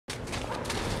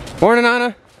Morning,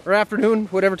 Anna, or afternoon,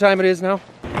 whatever time it is now.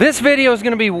 This video is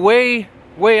gonna be way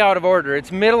out of order.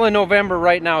 It's middle of November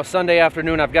right now, Sunday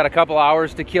afternoon. I've got a couple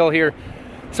hours to kill here.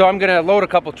 So I'm gonna load a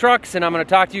couple trucks and I'm gonna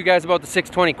talk to you guys about the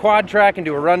 620 Quadtrac and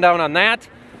do a rundown on that.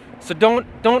 So don't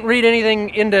read anything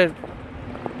into,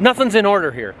 nothing's in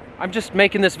order here. I'm just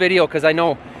making this video because I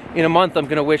know in a month I'm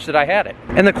gonna wish that I had it.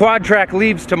 And the Quadtrac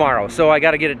leaves tomorrow, so I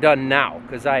gotta get it done now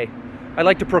because I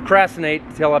like to procrastinate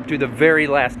till up to the very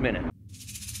last minute.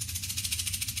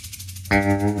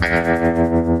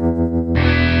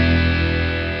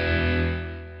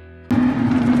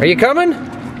 Are you coming?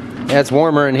 Yeah, it's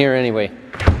warmer in here anyway.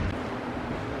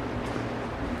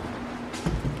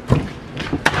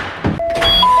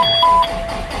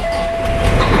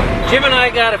 Jim and I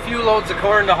got a few loads of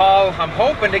corn to haul. I'm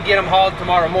hoping to get them hauled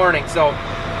tomorrow morning, so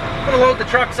I'm gonna load the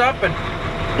trucks up and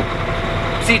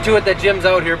see to it that Jim's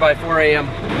out here by 4 a.m.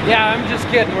 Yeah, I'm just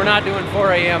kidding, we're not doing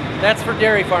 4 a.m. That's for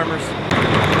dairy farmers.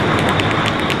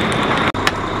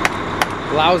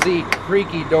 Lousy,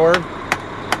 creaky door.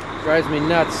 Drives me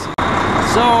nuts.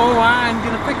 So I'm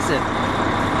gonna fix it.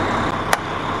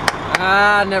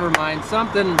 Ah, never mind.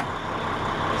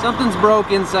 Something's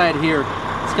broke inside here.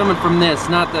 It's coming from this,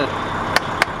 not the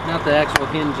actual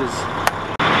hinges.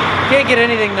 Can't get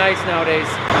anything nice nowadays.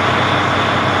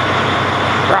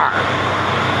 Rawr.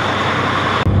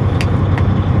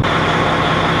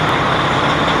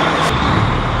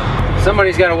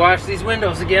 Somebody's got to wash these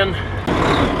windows again.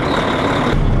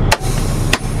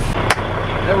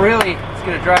 That really is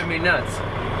going to drive me nuts.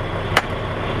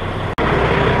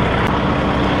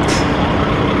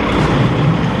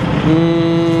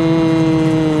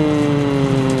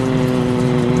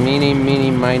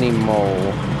 Meeny, miny,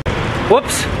 mo.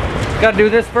 Whoops! Got to do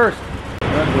this first.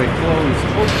 Driveway closed.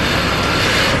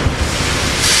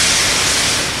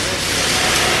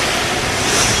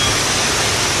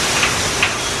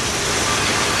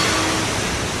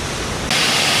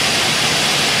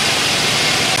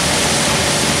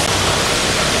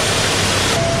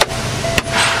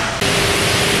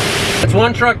 That's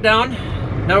one truck down.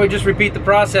 Now we just repeat the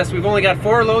process. We've only got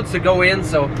 4 loads to go in,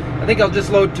 so I think I'll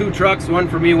just load 2 trucks, one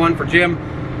for me, one for Jim.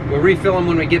 We'll refill them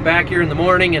when we get back here in the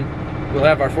morning, and we'll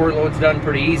have our 4 loads done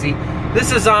pretty easy.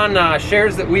 This is on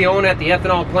shares that we own at the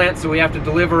ethanol plant, so we have to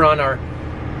deliver on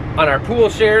our pool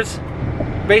shares.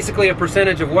 Basically, a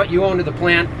percentage of what you own to the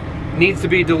plant needs to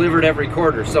be delivered every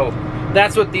quarter. So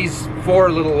that's what these 4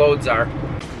 little loads are.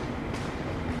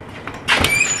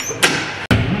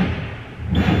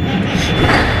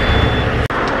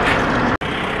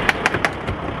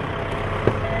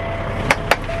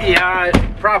 Yeah,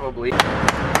 probably.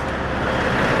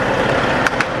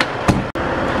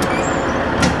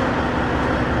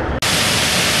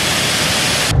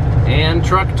 And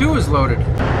truck 2 is loaded.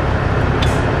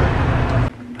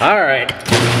 All right,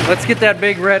 let's get that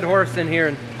big red horse in here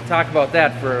and talk about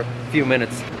that for a few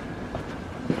minutes.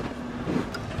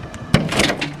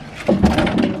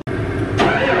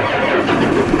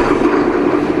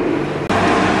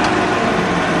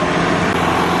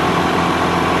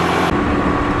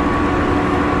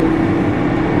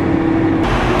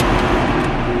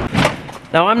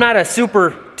 Now, I'm not a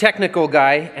super technical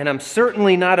guy, and I'm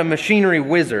certainly not a machinery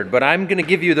wizard, but I'm gonna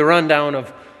give you the rundown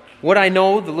of what I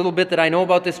know, the little bit that I know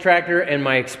about this tractor, and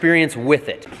my experience with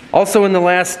it. Also, in the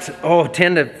last,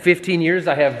 10 to 15 years,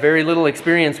 I have very little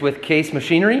experience with Case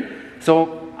machinery,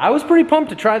 so I was pretty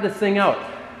pumped to try this thing out.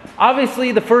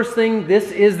 Obviously, the first thing,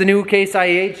 this is the new Case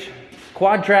IH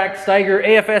Quadtrac Steiger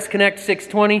AFS Connect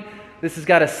 620. This has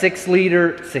got a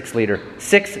 6-cylinder,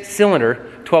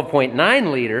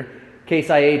 12.9 liter Case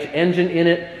IH engine in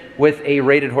it with a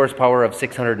rated horsepower of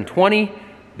 620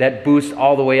 that boosts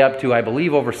all the way up to, I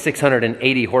believe, over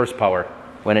 680 horsepower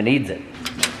when it needs it.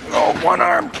 Oh, one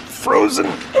arm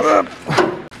frozen.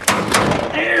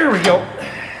 There we go.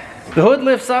 The hood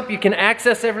lifts up. You can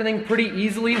access everything pretty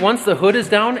easily. Once the hood is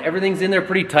down, everything's in there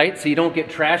pretty tight, so you don't get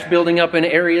trash building up in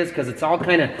areas because it's all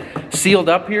kind of sealed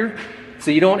up here. So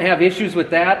you don't have issues with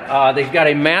that. They've got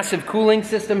a massive cooling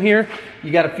system here.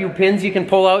 You got a few pins you can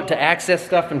pull out to access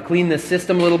stuff and clean this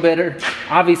system a little better.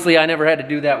 Obviously, I never had to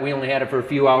do that. We only had it for a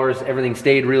few hours. Everything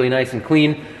stayed really nice and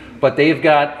clean. But they've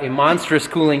got a monstrous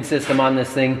cooling system on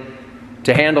this thing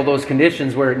to handle those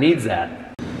conditions where it needs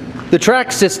that. The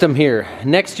track system here.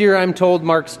 Next year, I'm told,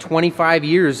 marks 25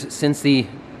 years since the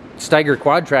Steiger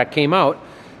Quadtrac came out.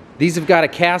 These have got a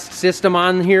cast system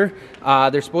on here.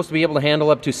 They're supposed to be able to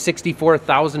handle up to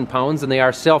 64,000 pounds, and they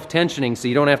are self-tensioning, so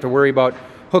you don't have to worry about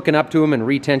hooking up to them and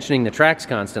retensioning the tracks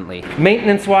constantly.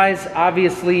 Maintenance-wise,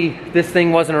 obviously, this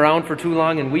thing wasn't around for too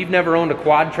long, and we've never owned a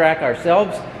Quadtrac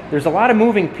ourselves. There's a lot of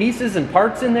moving pieces and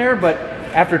parts in there, but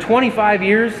After 25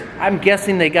 years, I'm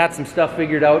guessing they got some stuff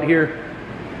figured out here.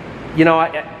 You know,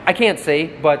 I can't say,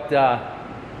 but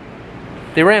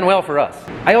they ran well for us.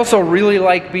 I also really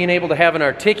like being able to have an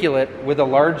articulate with a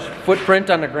large footprint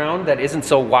on the ground that isn't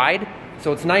so wide.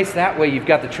 So it's nice that way. You've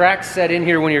got the tracks set in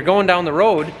here when you're going down the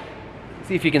road.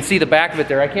 See if you can see the back of it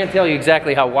there. I can't tell you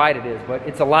exactly how wide it is, but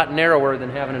it's a lot narrower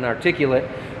than having an articulate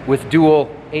with dual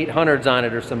 800s on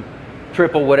it or some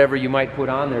triple whatever you might put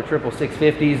on there, triple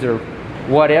 650s or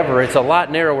whatever. It's a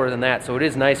lot narrower than that, so it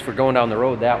is nice for going down the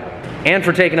road that way. And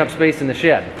for taking up space in the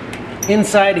shed.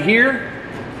 Inside here,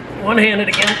 one-handed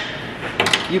again,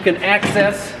 you can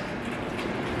access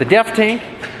the def tank.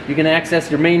 You can access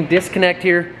your main disconnect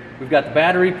here. We've got the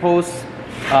battery posts,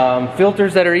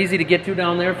 filters that are easy to get to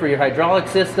down there for your hydraulic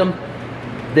system.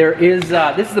 There is,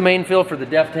 this is the main fill for the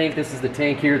def tank. This is the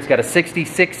tank here. It's got a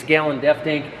 66-gallon def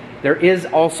tank. There is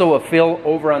also a fill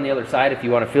over on the other side if you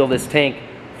want to fill this tank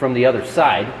from the other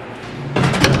side.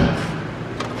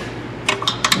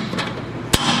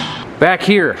 Back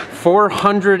here,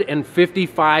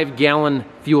 455-gallon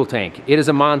fuel tank. It is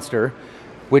a monster,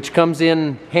 which comes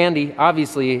in handy,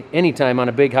 obviously, anytime on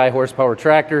a big high horsepower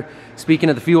tractor. Speaking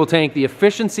of the fuel tank, the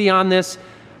efficiency on this,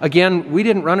 again, we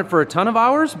didn't run it for a ton of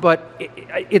hours, but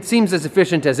it seems as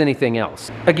efficient as anything else.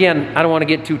 Again, I don't want to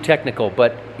get too technical,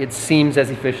 but it seems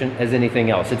as efficient as anything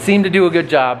else. It seemed to do a good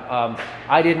job.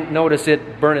 I didn't notice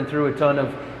it burning through a ton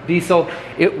of diesel.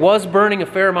 It was burning a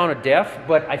fair amount of def,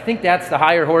 but I think that's the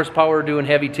higher horsepower doing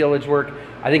heavy tillage work.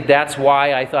 I think that's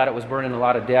why I thought it was burning a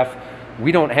lot of def.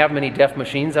 We don't have many def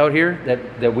machines out here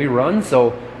that we run,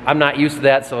 so I'm not used to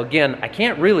that. So again, I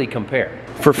can't really compare.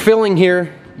 For filling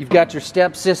here, you've got your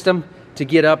step system to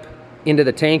get up into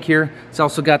the tank here. It's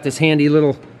also got this handy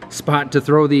little spot to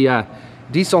throw the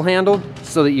diesel handle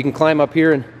so that you can climb up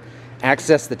here and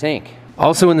access the tank.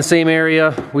 Also in the same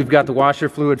area, we've got the washer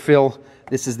fluid fill.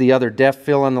 This is the other def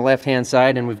fill on the left-hand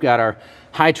side, and we've got our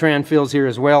Hytran fills here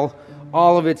as well.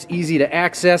 All of it's easy to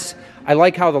access. I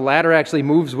like how the ladder actually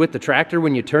moves with the tractor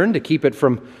when you turn to keep it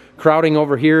from crowding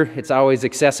over here. It's always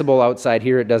accessible outside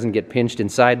here. It doesn't get pinched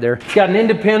inside there. It's got an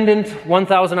independent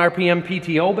 1000 RPM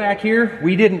PTO back here.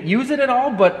 We didn't use it at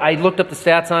all, but I looked up the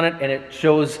stats on it and it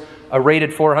shows a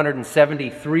rated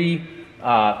 473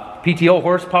 PTO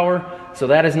horsepower. So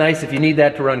that is nice if you need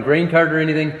that to run grain cart or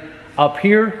anything. Up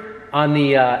here on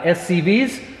the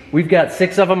SCVs, we've got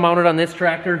 6 of them mounted on this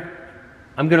tractor.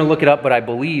 I'm gonna look it up, but I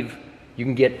believe you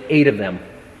can get 8 of them.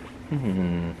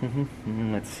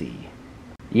 Let's see.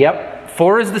 Yep,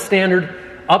 4 is the standard,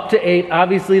 up to 8.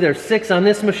 Obviously, there's 6 on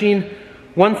this machine.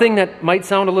 One thing that might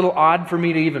sound a little odd for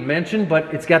me to even mention,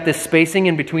 but it's got this spacing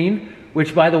in between,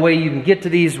 which, by the way, you can get to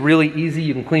these really easy.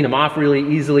 You can clean them off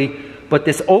really easily. But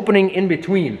this opening in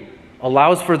between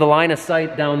allows for the line of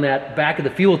sight down that back of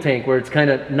the fuel tank where it's kind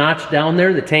of notched down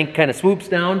there. The tank kind of swoops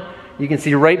down. You can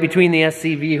see right between the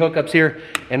SCV hookups here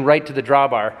and right to the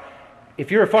drawbar.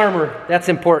 If you're a farmer, that's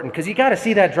important because you got to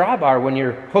see that drawbar when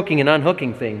you're hooking and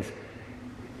unhooking things.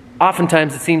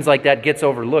 Oftentimes it seems like that gets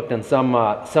overlooked on some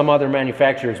other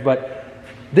manufacturers, but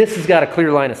this has got a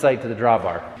clear line of sight to the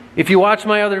drawbar. If you watch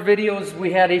my other videos,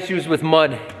 we had issues with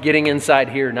mud getting inside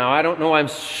here. Now I don't know, I'm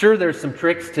sure there's some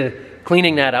tricks to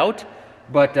cleaning that out,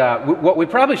 but what we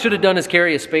probably should have done is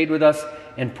carry a spade with us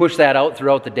and push that out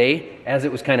throughout the day as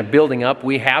it was kind of building up.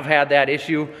 We have had that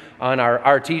issue on our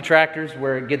RT tractors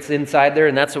where it gets inside there,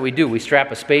 and that's what we do. We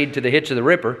strap a spade to the hitch of the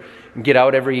ripper and get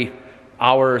out every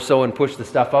hour or so and push the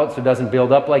stuff out so it doesn't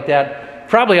build up like that.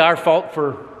 Probably our fault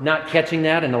for not catching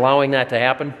that and allowing that to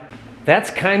happen.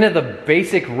 That's kind of the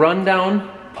basic rundown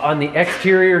on the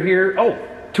exterior here. Oh,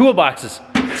 toolboxes.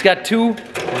 It's got 2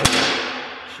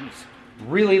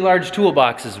 really large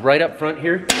toolboxes right up front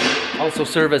here. Also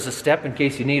serve as a step in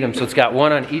case you need them. So it's got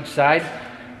 1 on each side.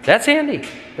 That's handy.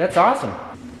 That's awesome.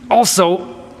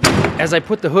 Also, as I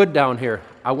put the hood down here,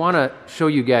 I want to show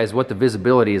you guys what the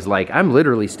visibility is like. I'm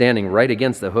literally standing right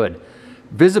against the hood.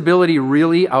 Visibility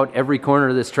really out every corner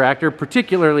of this tractor,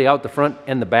 particularly out the front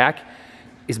and the back,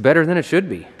 is better than it should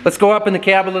be. Let's go up in the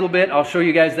cab a little bit. I'll show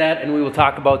you guys that and we will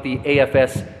talk about the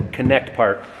AFS Connect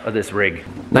part of this rig.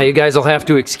 Now you guys will have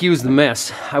to excuse the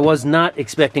mess. I was not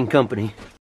expecting company.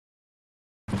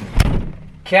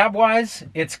 Cab-wise,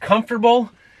 it's comfortable,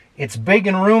 it's big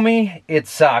and roomy,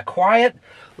 it's quiet.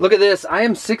 Look at this, I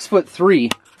am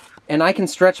 6'3", and I can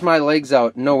stretch my legs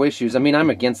out, no issues. I mean, I'm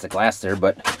against the glass there,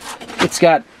 but it's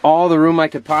got all the room I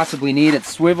could possibly need. It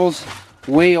swivels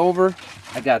way over.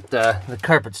 I got the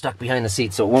carpet stuck behind the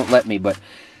seat, so it won't let me, but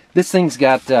this thing's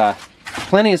got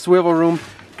plenty of swivel room.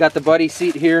 Got the buddy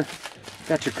seat here,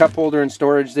 got your cup holder and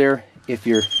storage there. If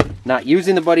you're not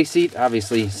using the buddy seat,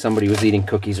 obviously somebody was eating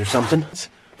cookies or something.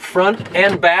 front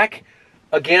and back.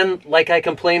 Again, like I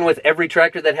complain with every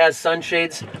tractor that has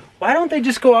sunshades, why don't they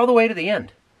just go all the way to the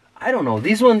end? I don't know.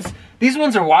 These ones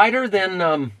are wider than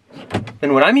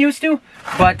what I'm used to,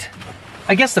 but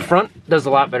I guess the front does a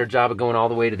lot better job of going all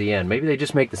the way to the end. Maybe they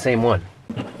just make the same one.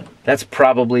 That's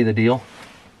probably the deal.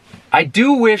 I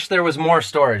do wish there was more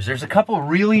storage. There's a couple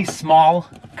really small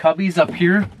cubbies up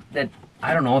here that,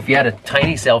 I don't know, if you had a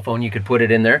tiny cell phone, you could put it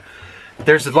in there.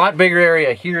 There's a lot bigger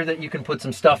area here that you can put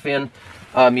some stuff in.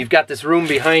 You've got this room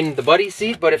behind the buddy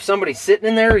seat, but if somebody's sitting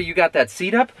in there, or you got that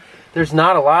seat up, there's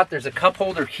not a lot. There's a cup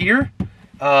holder here,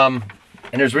 and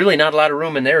there's really not a lot of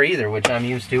room in there either, which I'm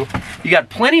used to. You got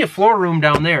plenty of floor room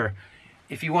down there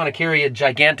if you want to carry a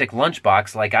gigantic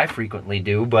lunchbox like I frequently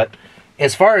do, but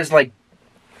as far as like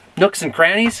nooks and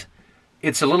crannies,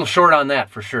 it's a little short on that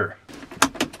for sure.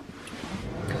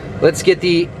 Let's get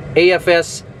the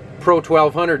AFS Pro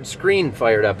 1200 screen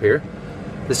fired up here.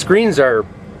 The screens are,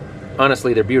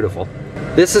 honestly, they're beautiful.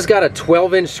 This has got a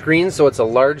 12-inch screen, so it's a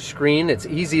large screen. It's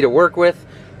easy to work with.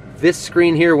 This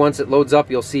screen here, once it loads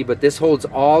up, you'll see, but this holds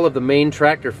all of the main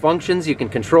tractor functions. You can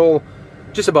control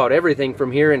just about everything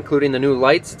from here, including the new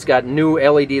lights. It's got new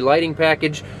LED lighting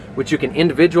package, which you can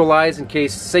individualize in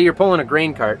case, say you're pulling a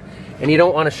grain cart and you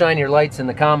don't want to shine your lights in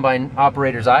the combine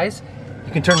operator's eyes.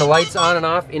 You can turn the lights on and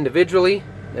off individually.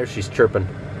 There, she's chirping.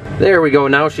 There we go,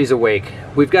 now she's awake.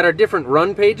 We've got our different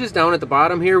run pages down at the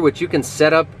bottom here, which you can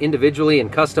set up individually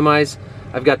and customize.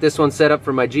 I've got this one set up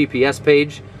for my GPS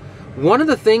page. One of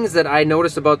the things that I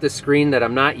noticed about this screen that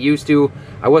I'm not used to,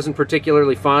 I wasn't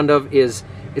particularly fond of, is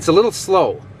it's a little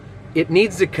slow. It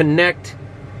needs to connect.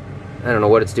 I don't know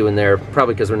what it's doing there,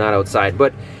 probably because we're not outside,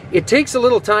 but it takes a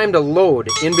little time to load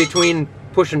in between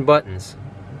pushing buttons.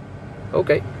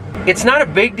 Okay. It's not a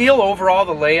big deal overall.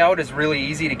 The layout is really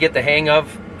easy to get the hang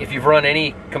of. If you've run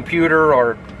any computer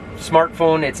or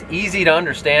smartphone, it's easy to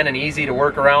understand and easy to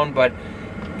work around, but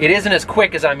it isn't as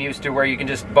quick as I'm used to, where you can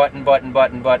just button, button,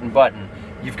 button, button, button.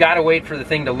 You've got to wait for the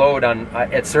thing to load on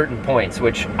at certain points,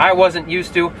 which I wasn't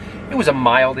used to. It was a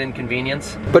mild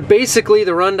inconvenience. But basically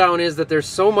the rundown is that there's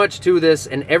so much to this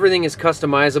and everything is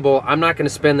customizable. I'm not going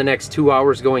to spend the next 2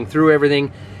 hours going through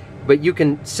everything, but you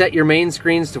can set your main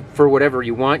screens for whatever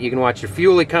you want. You can watch your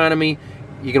fuel economy,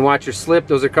 you can watch your slip.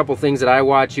 Those are a couple things that I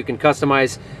watch. You can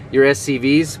customize your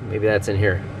SCVs. Maybe that's in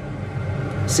here.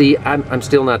 See, I'm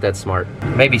still not that smart.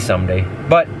 Maybe someday.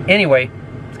 But anyway,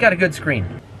 it's got a good screen.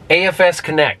 AFS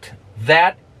Connect.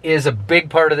 That is a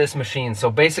big part of this machine. So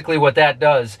basically what that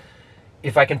does,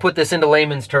 if I can put this into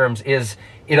layman's terms, is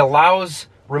it allows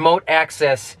remote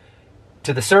access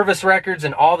to the service records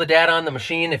and all the data on the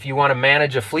machine. If you want to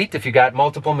manage a fleet, if you got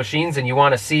multiple machines and you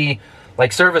want to see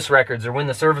like service records or when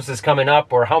the service is coming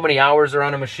up or how many hours are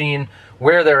on a machine,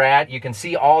 where they're at, you can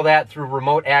see all that through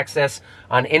remote access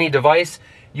on any device.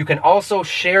 You can also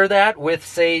share that with,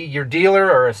 say, your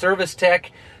dealer or a service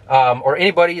tech or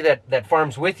anybody that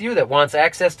farms with you that wants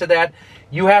access to that.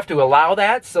 You have to allow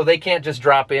that, so they can't just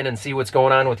drop in and see what's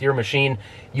going on with your machine.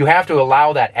 You have to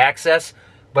allow that access.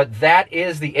 But that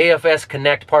is the AFS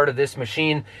Connect part of this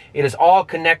machine. It is all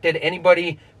connected.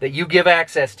 Anybody that you give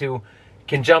access to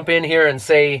can jump in here and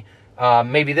say,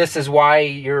 maybe this is why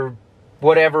your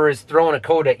whatever is throwing a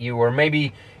code at you, or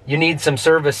maybe you need some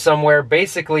service somewhere.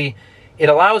 Basically, it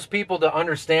allows people to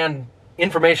understand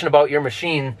information about your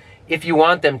machine if you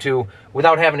want them to,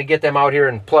 without having to get them out here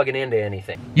and plug it into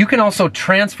anything. You can also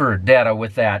transfer data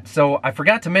with that. So I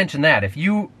forgot to mention that. If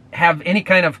you have any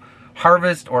kind of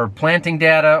harvest or planting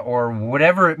data or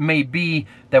whatever it may be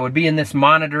that would be in this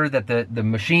monitor that the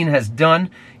machine has done,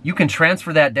 you can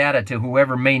transfer that data to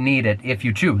whoever may need it if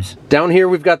you choose. Down here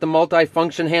we've got the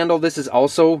multi-function handle. This is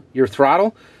also your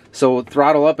throttle. So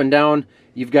throttle up and down.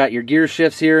 You've got your gear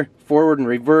shifts here, forward and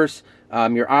reverse,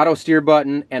 your auto steer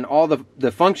button, and all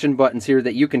the function buttons here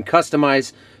that you can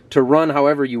customize to run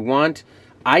however you want.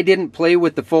 I didn't play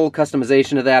with the full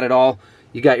customization of that at all.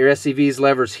 You got your SCV's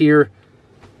levers here.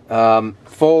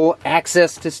 Full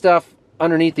access to stuff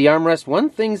underneath the armrest. One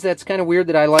thing that's kind of weird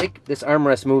that I like, this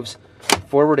armrest moves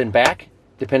forward and back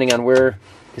depending on where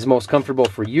is most comfortable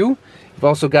for you. You've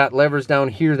also got levers down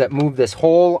here that move this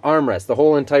whole armrest. The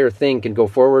whole entire thing can go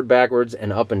forward, backwards,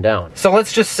 and up and down. So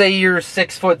let's just say you're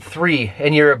 6'3"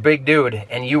 and you're a big dude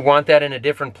and you want that in a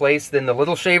different place than the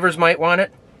little shavers might want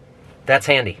it. That's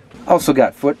handy. Also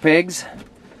got foot pegs.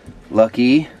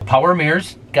 Lucky. Power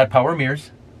mirrors. Got power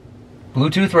mirrors.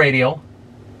 Bluetooth radio,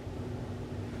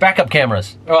 backup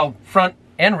cameras, well, front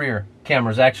and rear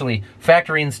cameras actually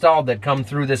factory installed that come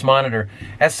through this monitor.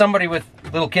 As somebody with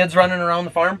little kids running around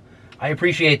the farm, I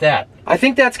appreciate that. I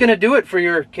think that's going to do it for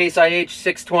your Case IH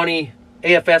 620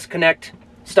 AFS Connect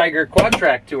Steiger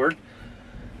Quadtrac tour.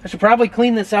 I should probably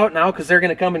clean this out now because they're going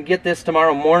to come and get this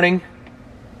tomorrow morning.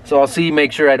 So I'll see,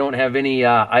 make sure I don't have any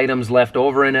items left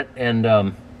over in it,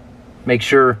 and make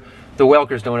sure the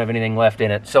Welkers don't have anything left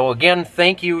in it. So again,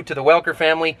 thank you to the Welker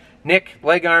family, Nick,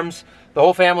 Leg Arms, the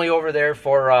whole family over there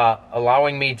for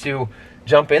allowing me to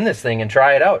jump in this thing and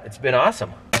try it out. It's been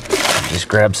awesome. Just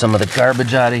grab some of the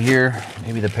garbage out of here,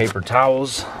 maybe the paper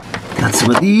towels. Got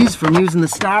some of these from using the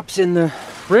stops in the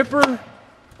ripper.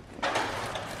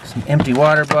 Some empty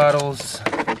water bottles,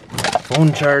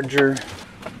 phone charger.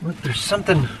 Look, there's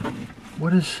something,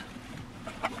 what is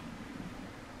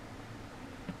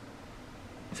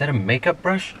that, a makeup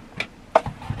brush?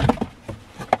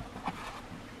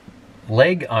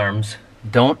 Leg arms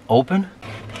don't open?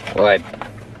 Well,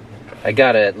 I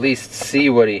gotta at least see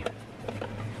what he...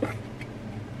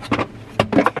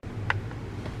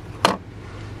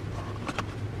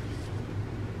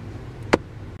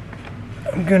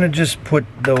 I'm gonna just put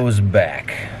those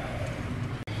back.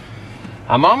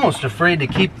 I'm almost afraid to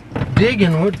keep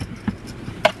digging. What?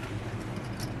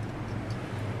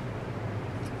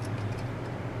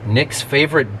 Nick's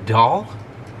favorite doll?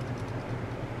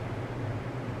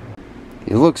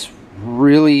 It looks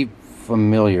really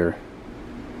familiar.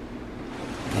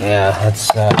 Yeah, that's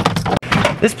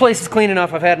this place is clean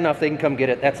enough. I've had enough. They can come get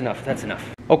it. That's enough. That's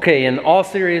enough. Okay, in all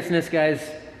seriousness, guys,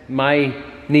 my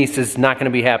niece is not going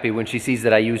to be happy when she sees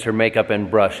that I use her makeup and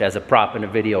brush as a prop in a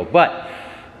video. But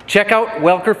check out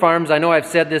Welker Farms. I know I've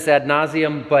said this ad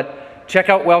nauseum, but check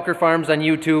out Welker Farms on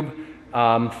YouTube.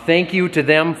 Thank you to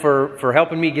them for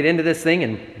helping me get into this thing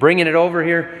and bringing it over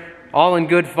here. All in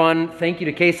good fun. Thank you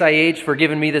to Case IH for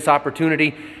giving me this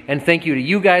opportunity. And thank you to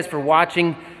you guys for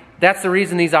watching. That's the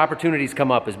reason these opportunities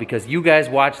come up, is because you guys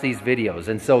watch these videos.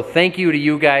 And so thank you to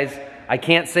you guys. I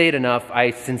can't say it enough.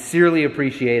 I sincerely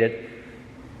appreciate it.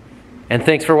 And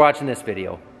thanks for watching this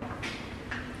video.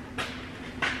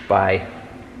 Bye.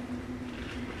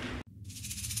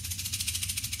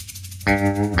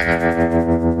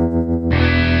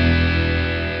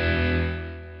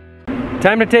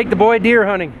 Time to take the boy deer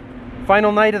hunting.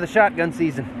 Final night of the shotgun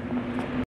season.